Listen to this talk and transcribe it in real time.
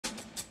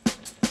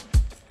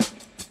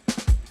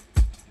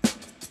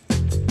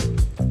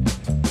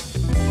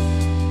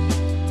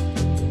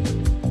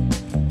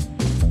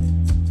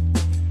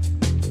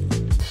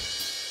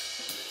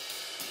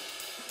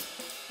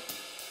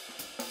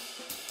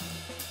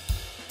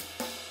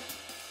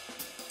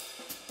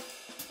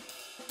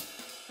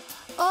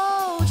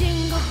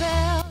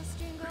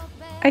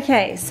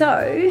Okay,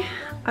 so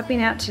I've been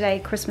out today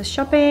Christmas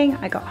shopping.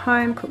 I got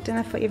home, cooked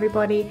dinner for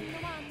everybody,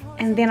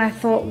 and then I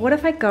thought, what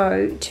if I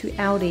go to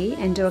ALDI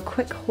and do a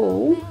quick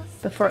haul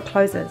before it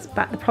closes?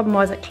 But the problem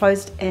was it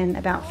closed in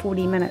about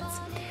 40 minutes.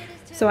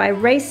 So I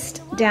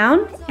raced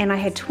down and I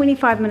had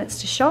 25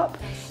 minutes to shop,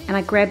 and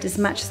I grabbed as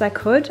much as I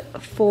could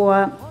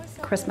for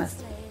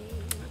Christmas.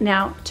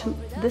 Now,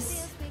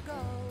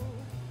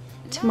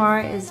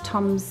 tomorrow is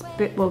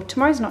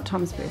tomorrow's not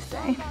Tom's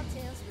birthday.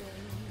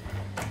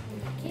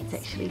 It's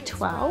actually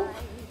 12.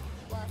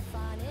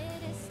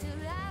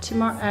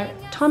 Tomorrow,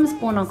 Tom's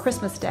born on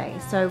Christmas Day,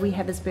 so we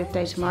have his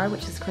birthday tomorrow,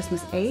 which is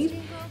Christmas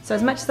Eve. So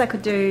as much as I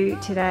could do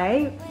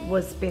today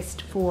was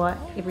best for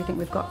everything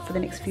we've got for the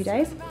next few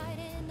days.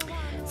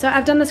 So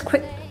I've done this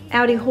quick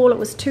ALDI haul. It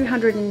was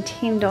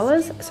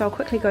 $210, so I'll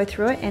quickly go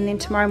through it, and then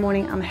tomorrow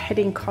morning I'm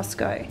hitting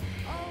Costco.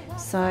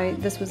 So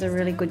this was a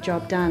really good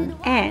job done,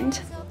 and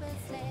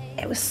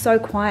it was so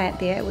quiet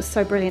there. It was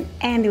so brilliant,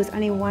 and there was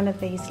only one of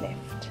these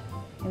left,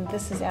 and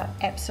this is our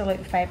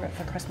absolute favorite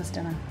for Christmas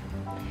dinner.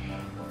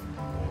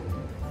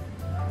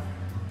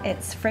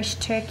 It's fresh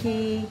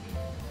turkey,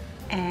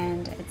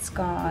 and it's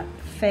got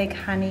fig,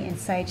 honey, and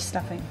sage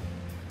stuffing.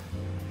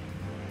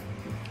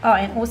 Oh,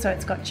 and also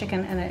it's got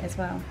chicken in it as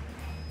well.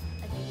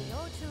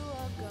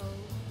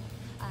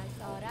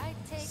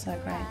 So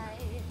great.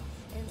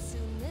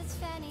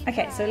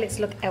 Okay, so let's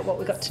look at what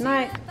we got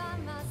tonight.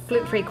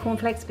 Gluten-free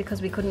cornflakes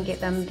because we couldn't get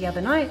them the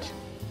other night.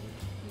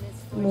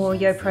 More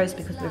YoPros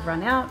because we've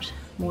run out.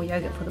 More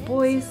yogurt for the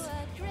boys.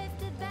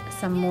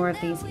 Some more of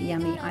these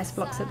yummy ice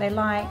blocks that they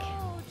like.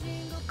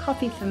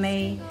 Coffee for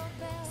me.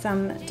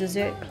 Some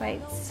dessert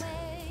plates.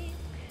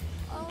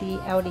 The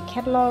ALDI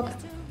catalogue,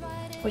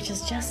 which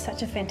is just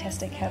such a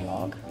fantastic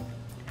catalogue.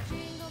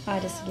 I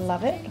just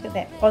love it. Look at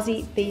that,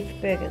 Aussie beef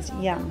burgers,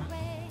 yum.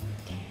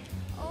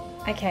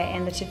 Okay,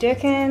 and the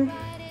turducken,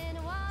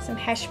 some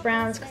hash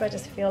browns because I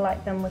just feel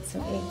like them with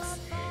some eggs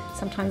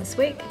sometime this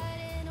week.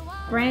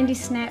 Brandy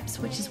snaps,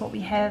 which is what we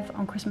have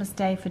on Christmas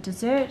Day for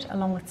dessert,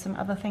 along with some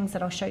other things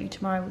that I'll show you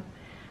tomorrow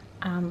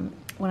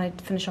when I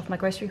finish off my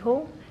grocery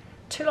haul.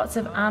 2 lots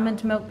of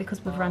almond milk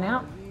because we've run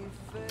out.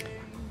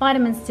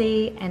 Vitamin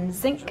C and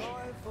zinc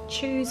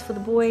chews for the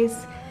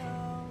boys.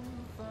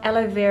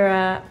 Aloe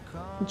vera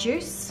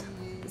juice,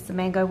 it's the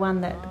mango one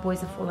that the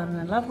boys have fallen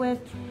in love with.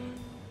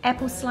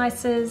 Apple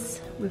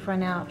slices, we've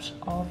run out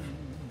of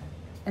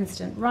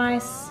instant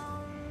rice.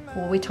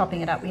 Well, we're topping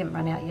it up, we haven't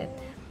run out yet.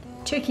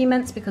 Turkey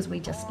mince because we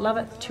just love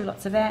it, 2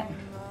 lots of that.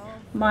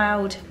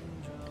 Mild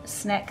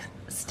snack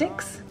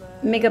sticks,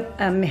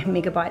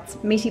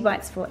 megabites, meaty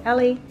bites for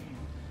Ellie.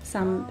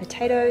 Some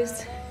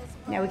potatoes.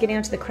 Now we're getting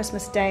onto the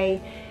Christmas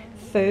Day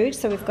food,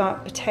 so we've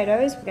got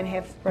potatoes, we're going to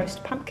have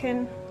roast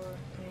pumpkin.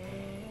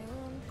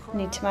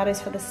 We need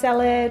tomatoes for the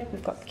salad,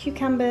 we've got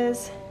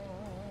cucumbers,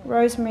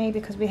 rosemary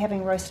because we're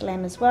having roast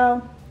lamb as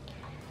well,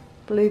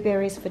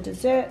 blueberries for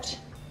dessert,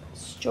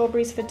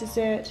 strawberries for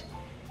dessert,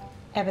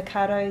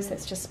 avocados,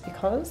 that's just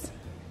because,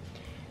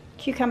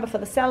 cucumber for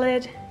the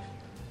salad,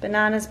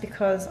 bananas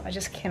because I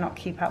just cannot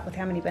keep up with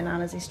how many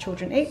bananas these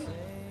children eat,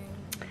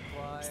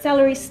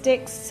 celery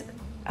sticks,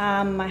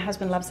 my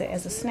husband loves it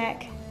as a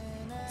snack,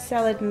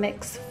 salad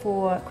mix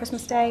for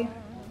Christmas Day,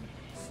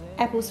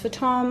 apples for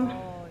Tom,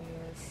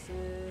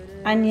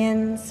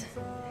 onions.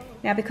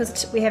 Now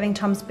because we're having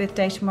Tom's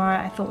birthday tomorrow,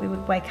 I thought we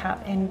would wake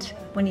up and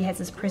when he has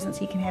his presents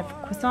he can have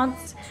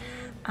croissants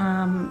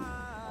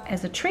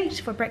as a treat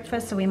for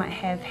breakfast, so we might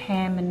have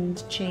ham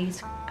and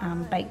cheese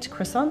baked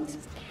croissants.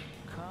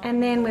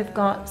 And then we've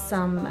got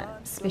some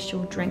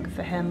special drink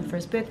for him for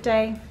his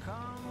birthday.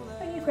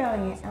 What are you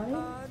growling at,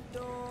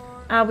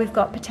 Ellie? We've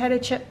got potato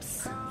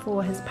chips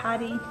for his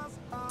party,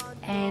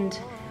 and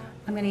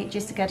I'm going to get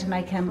Jessica to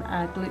make him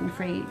a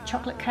gluten-free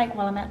chocolate cake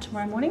while I'm out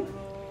tomorrow morning.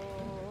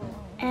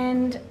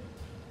 And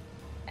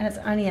it's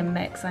only a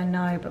mix, I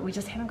know, but we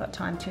just haven't got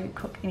time to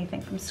cook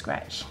anything from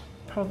scratch.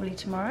 Probably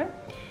tomorrow,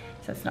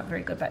 so it's not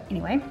very good, but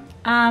anyway.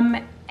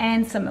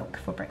 And some milk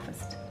for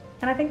breakfast.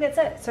 And I think that's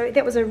it. So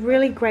that was a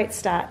really great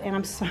start, and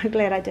I'm so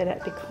glad I did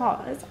it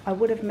because I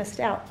would have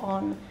missed out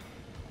on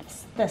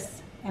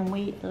this, and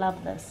we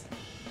love this.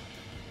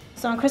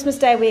 So on Christmas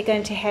Day we're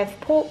going to have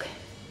pork,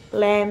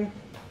 lamb,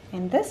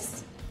 and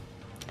this.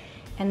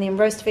 And then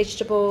roast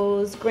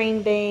vegetables,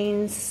 green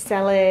beans,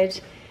 salad,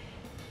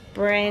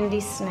 brandy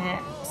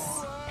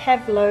snaps,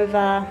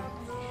 pavlova,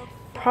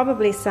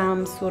 probably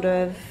some sort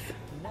of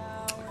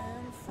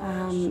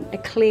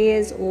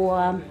eclairs, or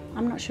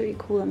I'm not sure what you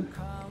call them,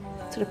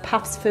 sort of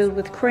puffs filled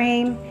with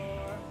cream.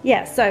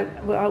 Yeah, so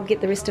I'll get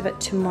the rest of it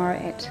tomorrow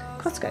at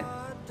Costco.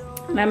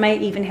 And I may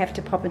even have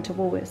to pop into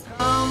WOOLWORTHS.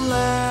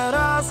 Let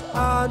us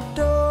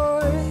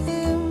adore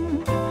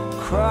him,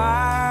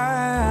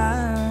 Christ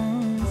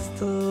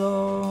the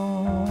Lord.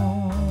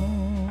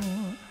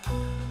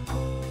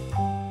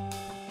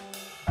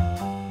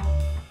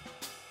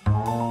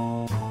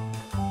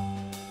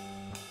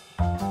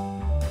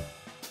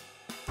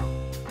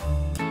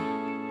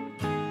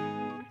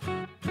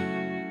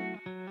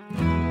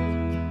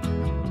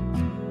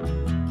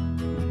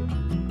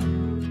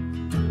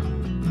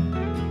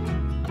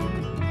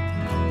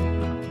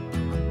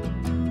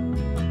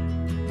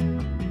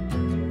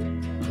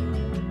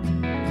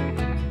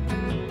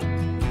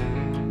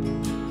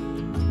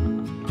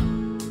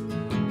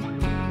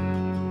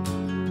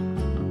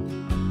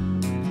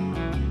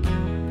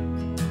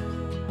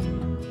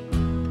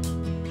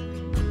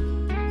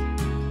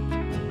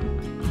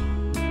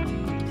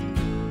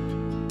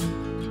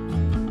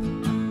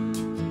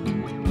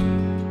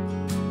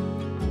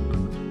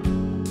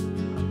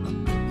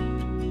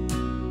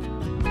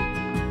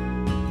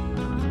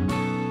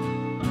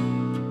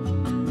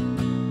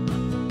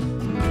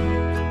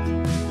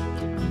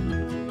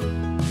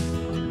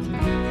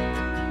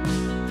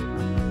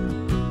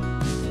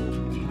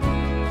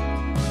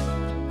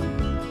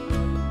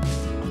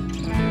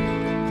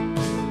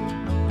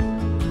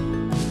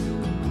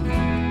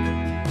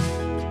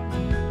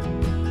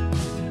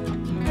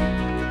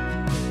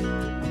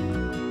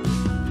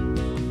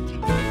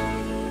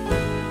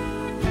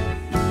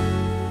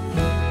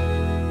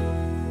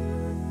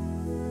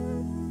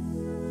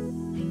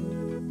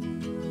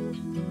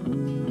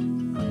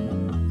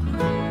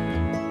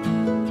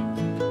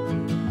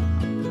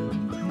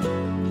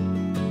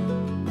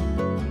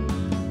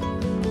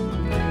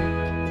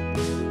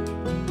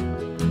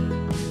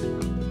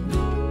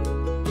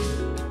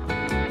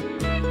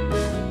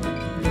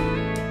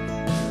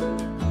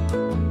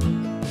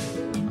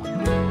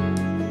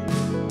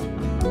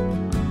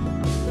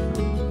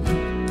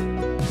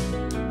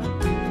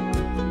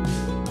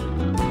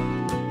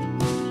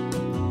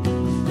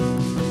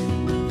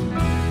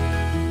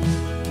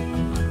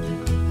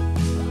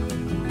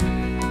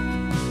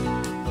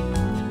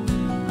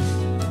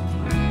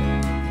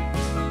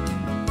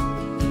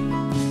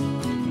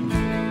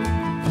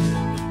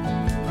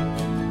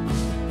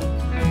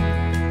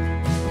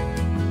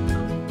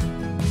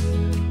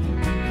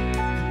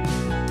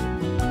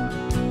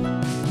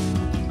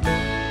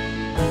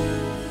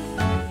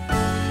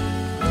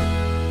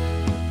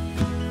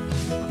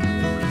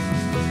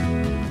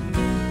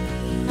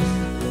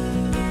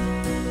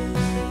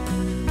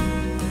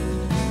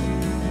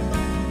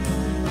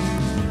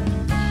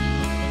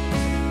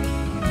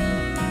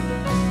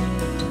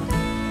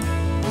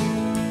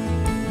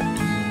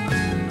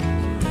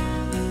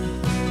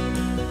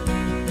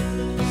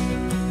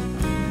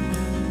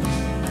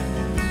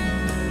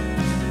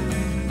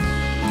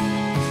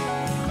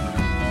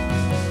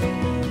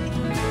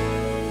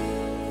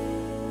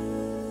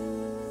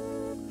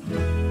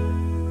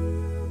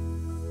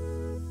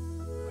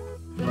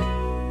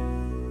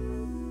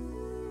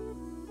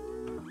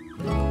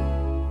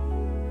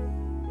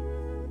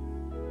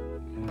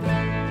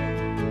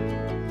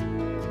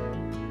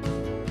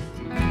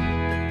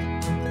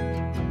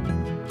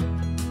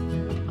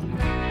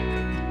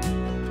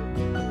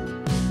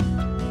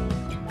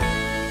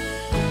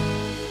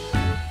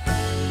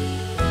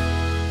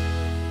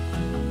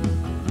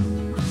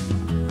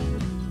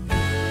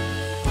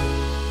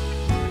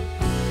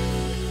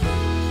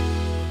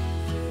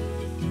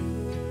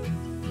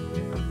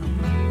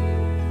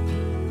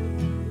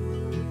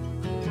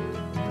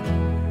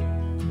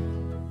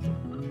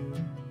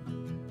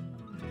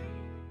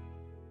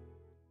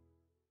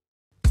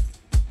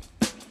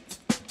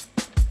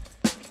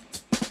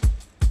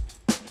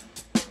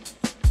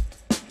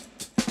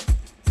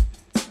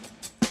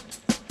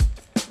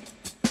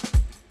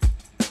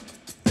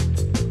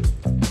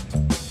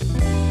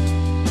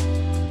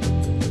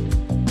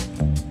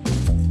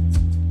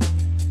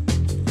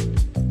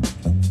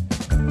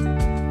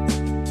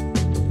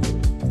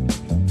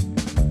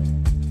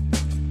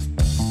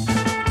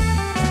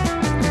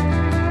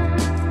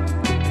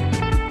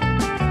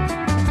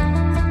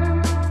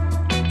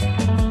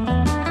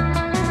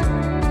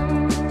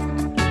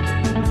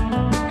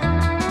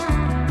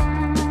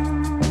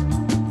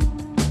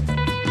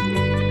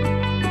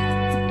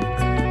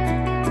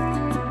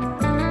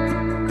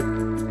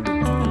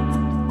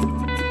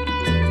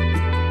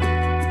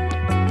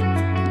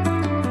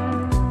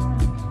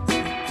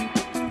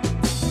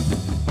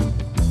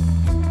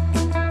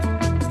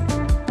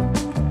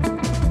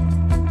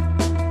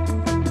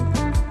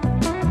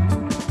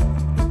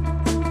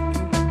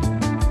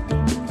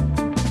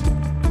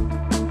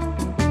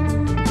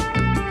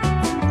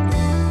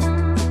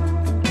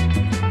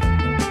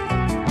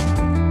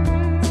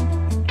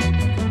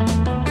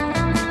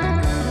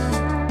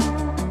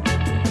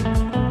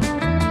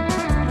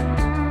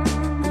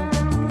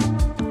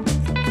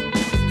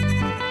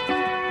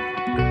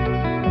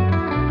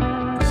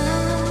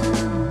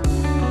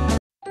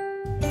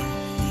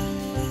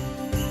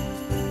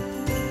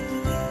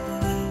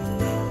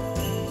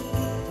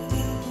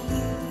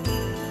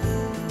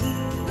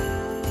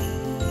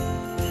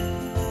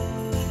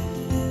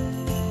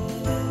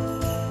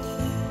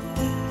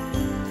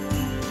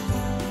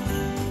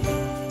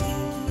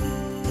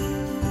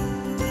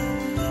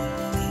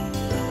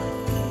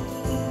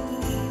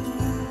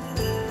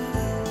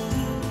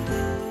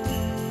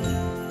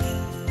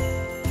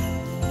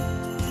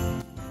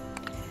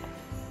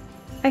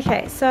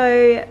 Okay,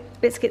 so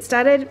let's get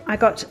started. I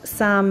got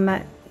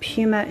some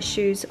Puma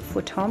shoes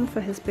for Tom for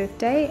his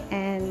birthday,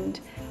 and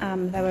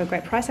they were a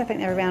great price. I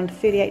think they were around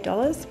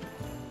 $38.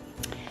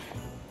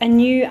 A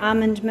new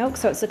almond milk,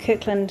 so it's a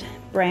Kirkland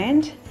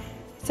brand.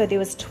 So there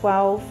was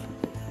 12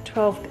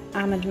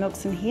 almond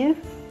milks in here.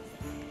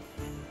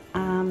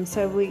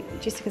 So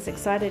Jessica's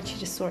excited. She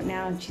just saw it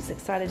now and she's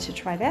excited to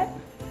try that.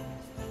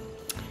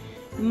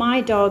 My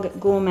Dog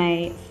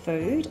gourmet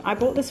food. I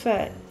bought this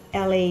for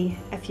Ellie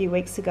a few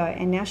weeks ago,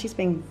 and now she's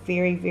being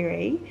very,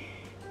 very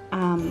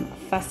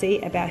fussy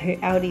about her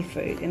ALDI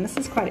food, and this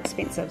is quite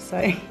expensive,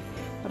 so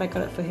but I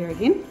got it for her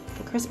again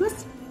for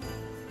Christmas.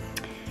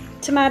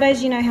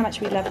 Tomatoes, you know how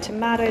much we love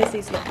tomatoes.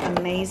 These look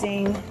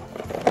amazing.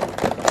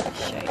 I'll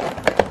show you if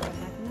I can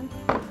open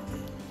them.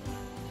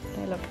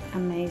 They look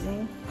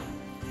amazing.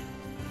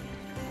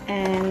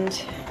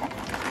 And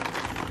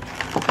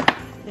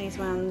these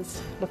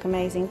ones look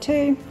amazing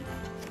too.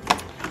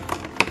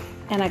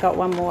 And I got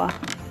one more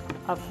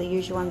of the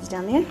usual ones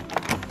down there.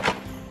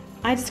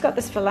 I just got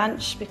this for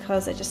lunch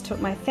because it just took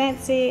my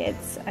fancy.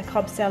 It's a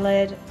Cobb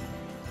salad,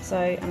 so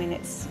I mean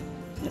it's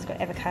got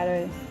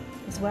avocado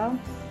as well,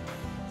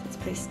 so it's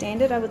pretty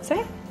standard, I would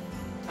say.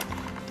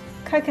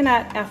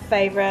 Coconut, our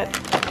favorite.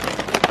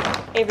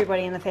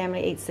 Everybody in the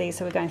family eats these,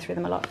 so we're going through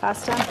them a lot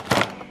faster.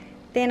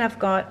 Then I've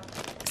got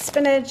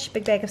spinach,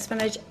 big bag of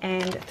spinach,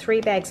 and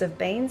 3 bags of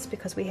beans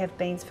because we have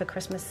beans for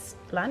Christmas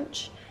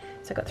lunch,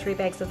 so I got 3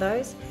 bags of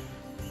those.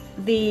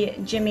 The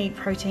Jimmy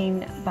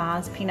protein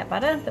bars peanut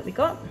butter that we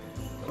got,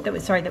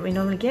 that we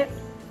normally get.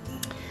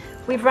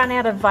 We've run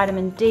out of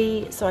vitamin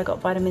D, so I got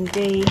vitamin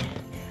D.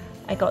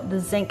 I got the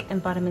zinc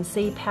and vitamin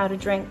C powder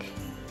drink.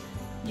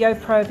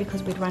 YoPro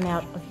because we'd run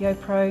out of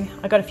YoPro.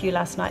 I got a few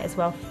last night as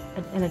well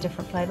in a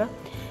different flavour.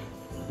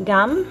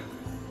 Gum,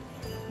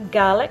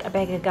 garlic, a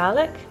bag of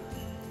garlic.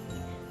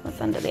 What's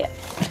under there?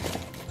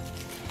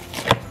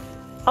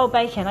 Oh,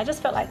 bacon. I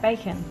just felt like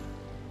bacon,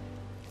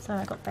 so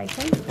I got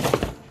bacon.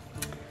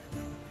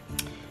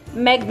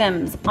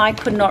 Magnums, I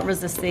could not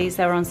resist these.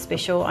 They were on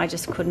special. I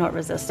just could not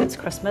resist. It's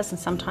Christmas, and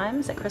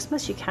sometimes at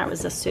Christmas you can't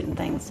resist certain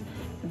things.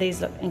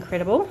 These look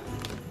incredible.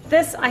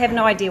 This, I have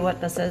no idea what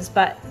this is,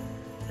 but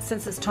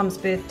since it's Tom's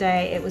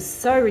birthday, it was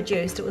so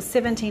reduced. It was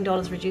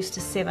 $17 reduced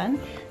to $7.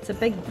 It's a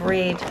big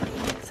bread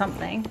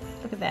something.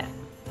 Look at that.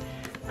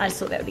 I just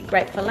thought that would be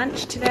great for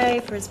lunch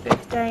today for his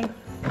birthday.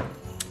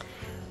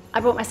 I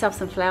bought myself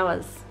some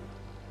flowers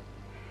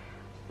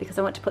because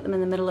I want to put them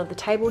in the middle of the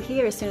table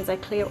here. As soon as I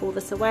clear all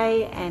this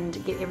away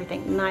and get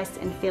everything nice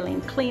and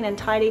feeling clean and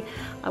tidy,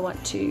 I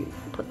want to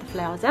put the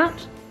flowers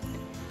out.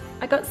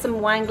 I got some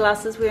wine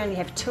glasses. We only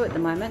have 2 at the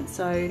moment,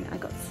 so I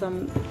got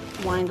some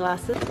wine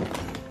glasses.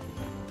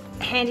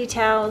 Handy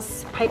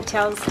towels, paper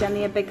towels down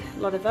there, a big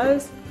lot of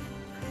those.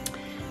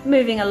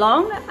 Moving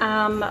along,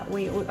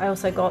 I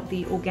also got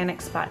the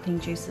organic sparkling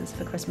juices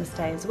for Christmas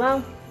Day as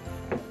well.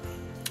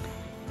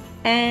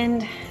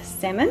 And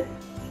salmon.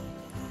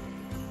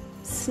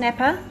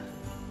 Snapper,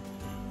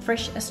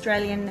 fresh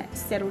Australian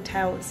saddle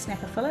tail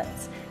snapper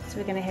fillets. So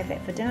we're going to have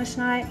that for dinner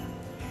tonight.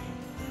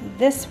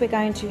 This we're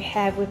going to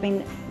have,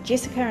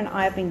 Jessica and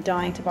I have been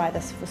dying to buy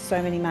this for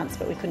so many months,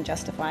 but we couldn't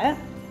justify it.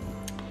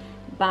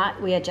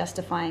 But we are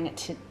justifying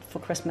it for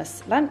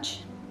Christmas lunch.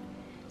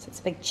 So it's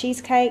a big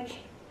cheesecake.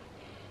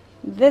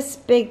 This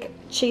big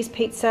cheese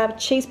pizza.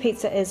 Cheese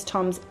pizza is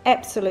Tom's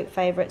absolute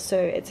favourite, so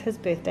it's his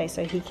birthday,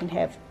 so he can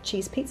have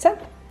cheese pizza.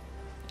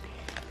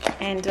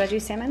 And did I do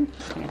salmon?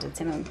 I think I did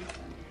salmon.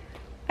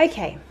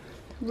 Okay,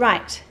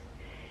 right.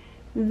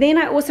 Then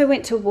I also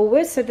went to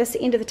Woolworths, so this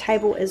end of the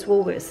table is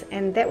Woolworths,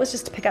 and that was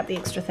just to pick up the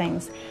extra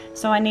things.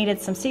 So I needed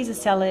some Caesar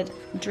salad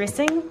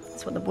dressing,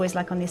 that's what the boys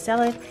like on their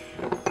salad,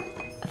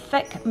 a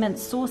thick mint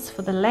sauce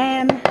for the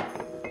lamb,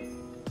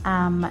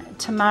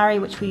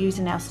 tamari, which we use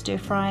in our stir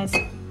fries,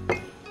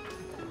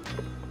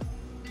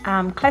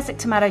 classic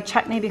tomato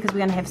chutney because we're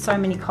going to have so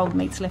many cold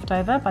meats left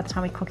over by the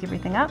time we cook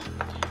everything up,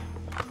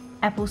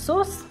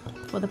 applesauce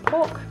for the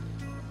pork.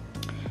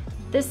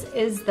 This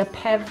is the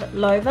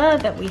pavlova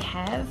that we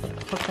have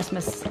for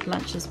Christmas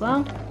lunch as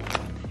well.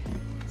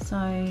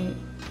 So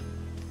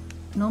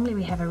normally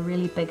we have a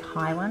really big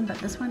high one, but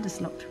this one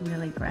just looked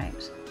really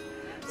great.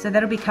 So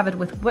that'll be covered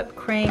with whipped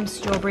cream,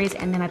 strawberries,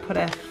 and then I put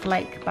a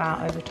flake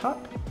bar over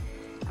top.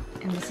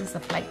 And this is the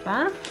flake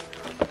bar.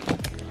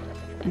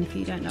 And if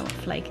you don't know what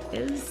flake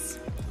is,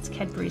 it's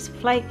Cadbury's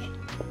flake.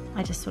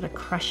 I just sort of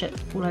crush it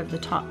all over the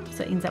top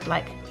so it ends up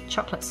like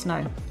chocolate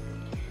snow.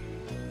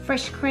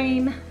 Fresh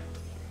cream,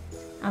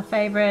 our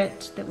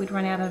favourite that we'd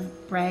run out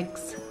of,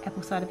 Bragg's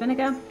apple cider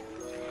vinegar.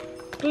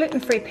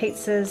 Gluten-free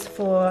pizzas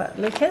for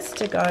Lucas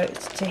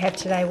to have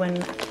today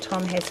when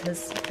Tom has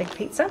his big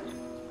pizza.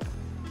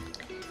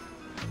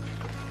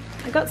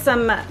 I got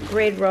some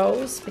bread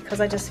rolls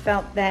because I just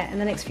felt that in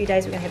the next few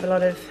days we're going to have a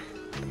lot of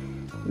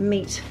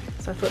meat,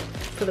 so I thought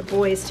for the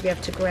boys to be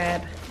able to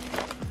grab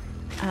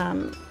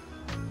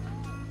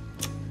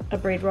a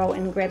bread roll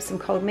and grab some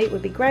cold meat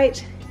would be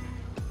great.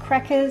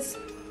 Crackers,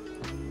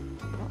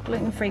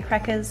 gluten-free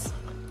crackers,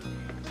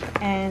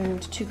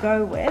 and to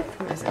go with,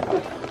 where is it?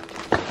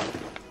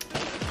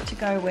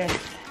 go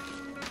with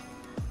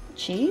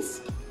cheese,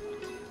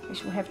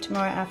 which we'll have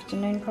tomorrow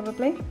afternoon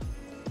probably.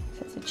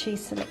 So it's a cheese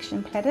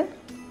selection platter.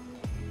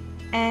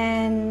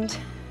 And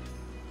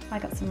I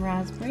got some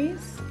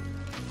raspberries.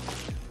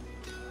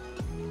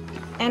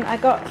 And I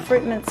got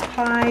fruit mince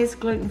pies,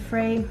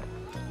 gluten-free.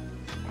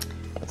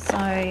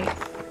 So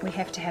we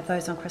have to have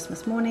those on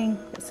Christmas morning.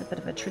 It's a bit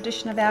of a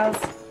tradition of ours.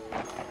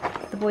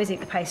 The boys eat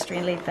the pastry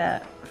and leave the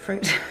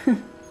fruit,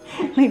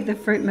 leave the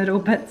fruit middle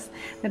bits.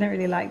 They don't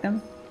really like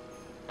them.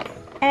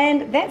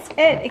 And that's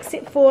it,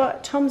 except for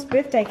Tom's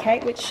birthday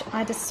cake, which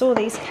I just saw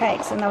these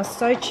cakes and they were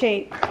so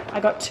cheap. I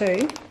got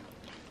 2.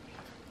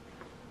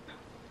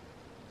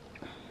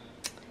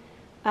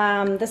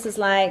 This is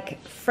like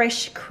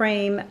fresh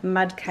cream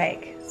mud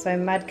cake. So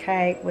mud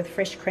cake with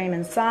fresh cream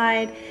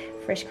inside,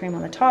 fresh cream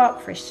on the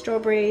top, fresh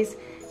strawberries.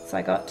 So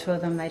I got 2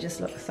 of them. They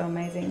just look so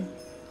amazing.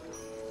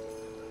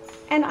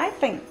 And I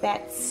think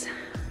that's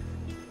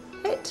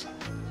it.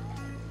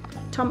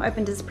 Tom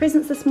opened his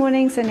presents this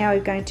morning, so now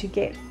we're going to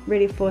get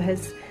ready for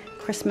his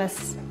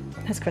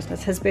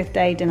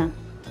birthday dinner.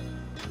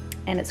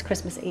 And it's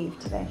Christmas Eve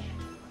today.